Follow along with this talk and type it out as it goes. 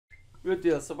Good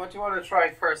deal. So what do you want to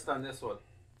try first on this one?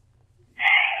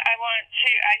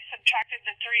 I subtracted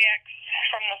the 3x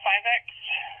from the 5x.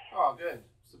 Oh, good.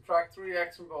 Subtract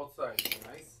 3x from both sides.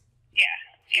 Nice.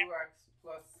 Yeah. 2x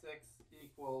plus 6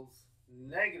 equals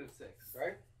negative 6,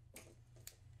 right?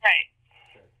 Right.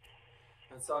 Okay.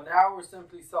 And so now we're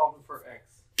simply solving for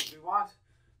x. We want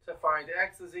to find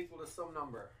x is equal to some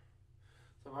number.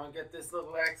 So I'm going to get this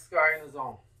little x guy in his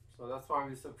own. So that's why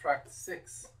we subtract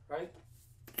 6, right?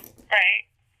 Right.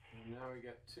 And now we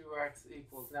get 2x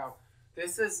equals. Now,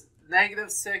 this is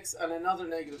negative 6 and another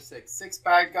negative 6. 6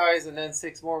 bad guys and then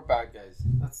 6 more bad guys.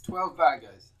 That's 12 bad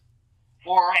guys.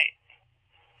 Or, right.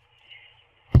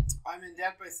 I'm in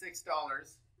debt by $6.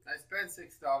 I spent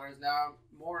 $6. Now I'm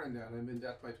more than that. I'm in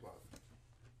debt by 12.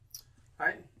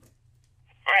 Right?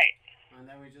 Right. And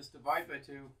then we just divide by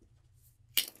 2.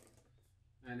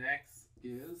 And x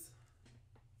is?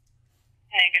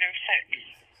 Negative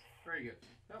 6. Very good.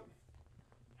 Yep.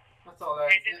 That's all that I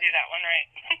is. did do that one right.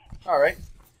 All right.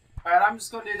 And I'm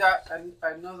just going to do that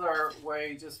another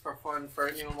way just for fun for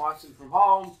anyone watching from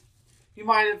home. You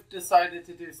might have decided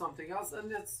to do something else,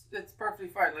 and it's perfectly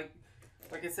fine.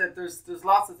 Like I said, there's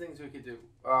lots of things we could do.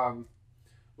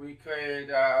 We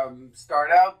could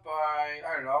start out by,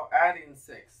 I don't know, adding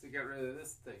 6 to get rid of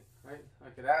this thing, right? I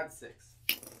could add 6.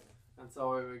 And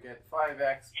so we would get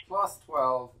 5x plus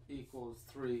 12 equals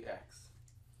 3x.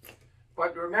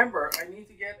 But remember, I need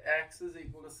to get x is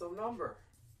equal to some number.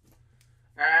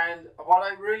 And what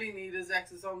I really need is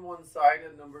x's on one side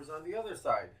and numbers on the other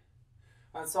side.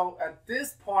 And so at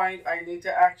this point, I need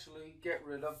to actually get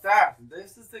rid of that.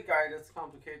 This is the guy that's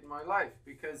complicating my life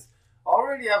because I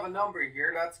already have a number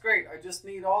here. That's great. I just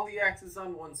need all the x's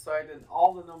on one side and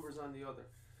all the numbers on the other.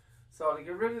 So to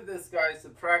get rid of this guy,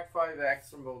 subtract 5x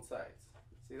from both sides.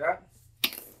 See that?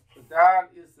 So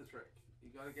that is the trick.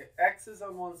 You got to get x's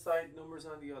on one side, numbers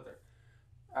on the other.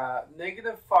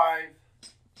 Negative 5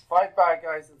 bad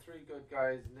guys and 3 good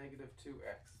guys, negative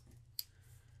 2x.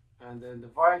 And then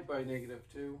divide by negative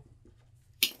 2.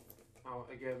 Oh,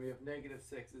 again, we have negative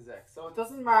 6 is x. So it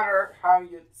doesn't matter how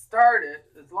you start it,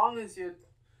 as long as you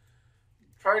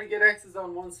try to get x's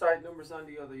on one side, numbers on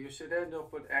the other, you should end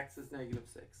up with x is negative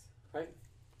 6, right?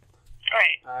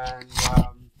 Right.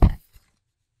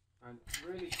 And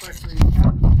really quickly,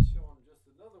 I'm showing just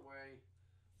another way.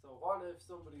 So what if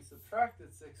somebody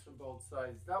subtracted 6 from both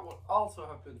sides? That would also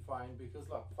have been fine because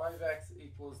look, 5x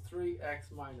equals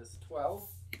 3x minus 12.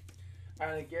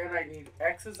 And again, I need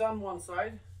x's on one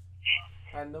side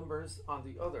and numbers on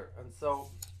the other. And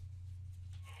so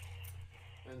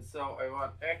I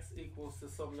want x equals to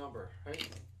some number, right?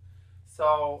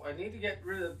 So I need to get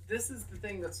rid of, this is the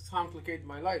thing that's complicated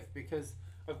my life because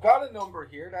I've got a number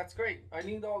here, that's great. I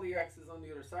need all the x's on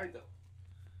the other side though.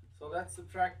 So let's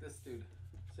subtract this dude,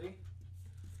 see?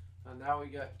 And now we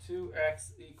get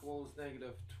 2x equals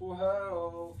negative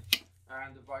 12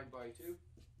 and divide by 2.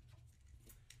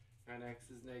 And x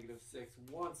is negative 6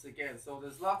 once again. So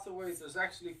there's lots of ways. There's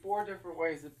actually 4 different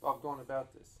ways of going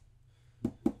about this.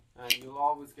 And you'll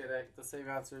always get the same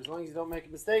answer as long as you don't make a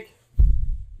mistake.